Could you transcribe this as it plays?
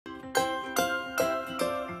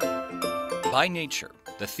By nature,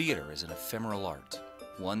 the theater is an ephemeral art,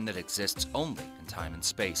 one that exists only in time and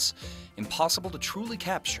space, impossible to truly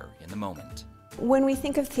capture in the moment. When we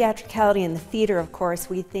think of theatricality in the theater, of course,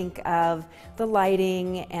 we think of the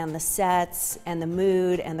lighting and the sets and the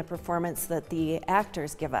mood and the performance that the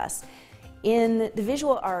actors give us. In the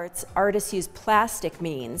visual arts, artists use plastic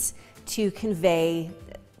means to convey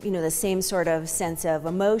the same sort of sense of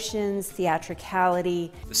emotions,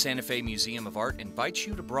 theatricality. The Santa Fe Museum of Art invites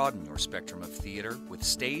you to broaden your spectrum of theater with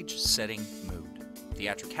stage, setting, mood.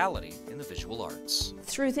 Theatricality in the visual arts.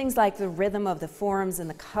 Through things like the rhythm of the forms and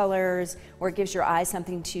the colors, where it gives your eye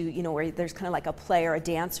something to, where there's kind of like a play or a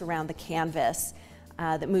dance around the canvas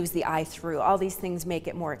that moves the eye through. All these things make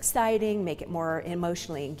it more exciting, make it more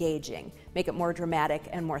emotionally engaging, make it more dramatic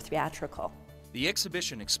and more theatrical. The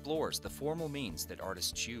exhibition explores the formal means that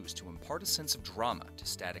artists choose to impart a sense of drama to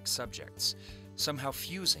static subjects, somehow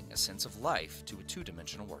fusing a sense of life to a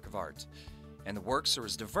two-dimensional work of art. And the works are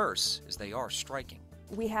as diverse as they are striking.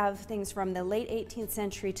 We have things from the late 18th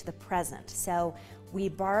century to the present. So we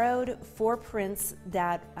borrowed 4 prints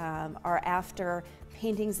that are after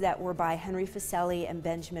paintings that were by Henry Fuseli and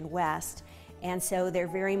Benjamin West. And so they're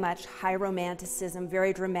very much high romanticism,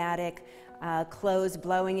 very dramatic, clothes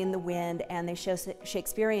blowing in the wind, and they show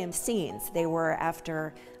Shakespearean scenes. They were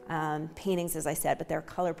after paintings, as I said, but they're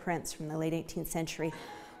color prints from the late 18th century.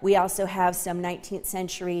 We also have some 19th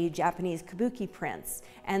century Japanese kabuki prints,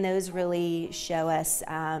 and those really show us,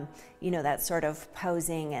 that sort of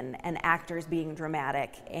posing and actors being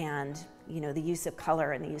dramatic, and the use of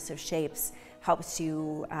color and the use of shapes helps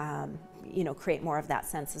to create more of that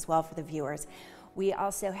sense as well for the viewers. We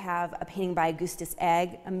also have a painting by Augustus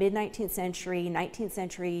Egg, a mid-19th century, 19th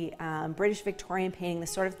century British Victorian painting, the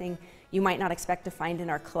sort of thing you might not expect to find in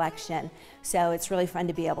our collection. So it's really fun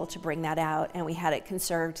to be able to bring that out, and we had it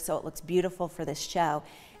conserved so it looks beautiful for this show.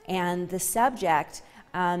 And the subject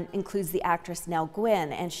includes the actress Nell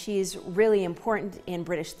Gwyn, and she's really important in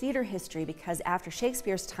British theater history because after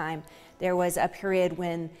Shakespeare's time, there was a period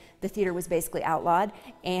when the theater was basically outlawed,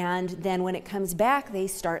 and then when it comes back, they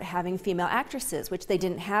start having female actresses, which they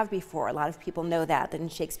didn't have before. A lot of people know that in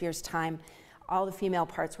Shakespeare's time, all the female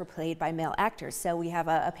parts were played by male actors. So we have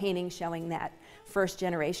a painting showing that first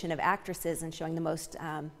generation of actresses and showing the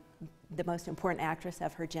most important actress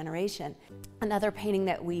of her generation. Another painting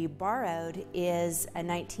that we borrowed is a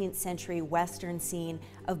 19th century Western scene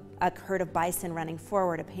of a herd of bison running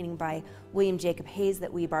forward, a painting by William Jacob Hayes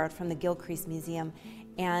that we borrowed from the Gilcrease Museum.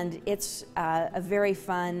 And it's a very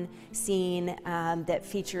fun scene that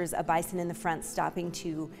features a bison in the front stopping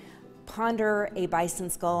to ponder a bison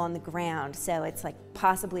skull on the ground. So it's like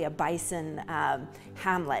possibly a bison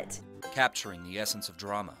Hamlet. Capturing the essence of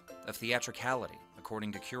drama, of theatricality,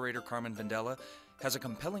 according to curator Carmen Vendella, has a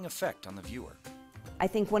compelling effect on the viewer. I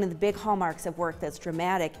think one of the big hallmarks of work that's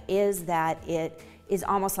dramatic is that it is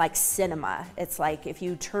almost like cinema. It's like if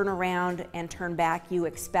you turn around and turn back, you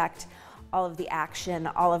expect all of the action,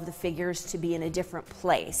 all of the figures to be in a different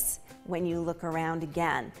place when you look around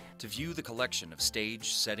again. To view the collection of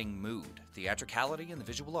stage, setting, mood, theatricality, and the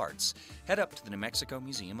visual arts, head up to the New Mexico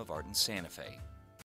Museum of Art in Santa Fe.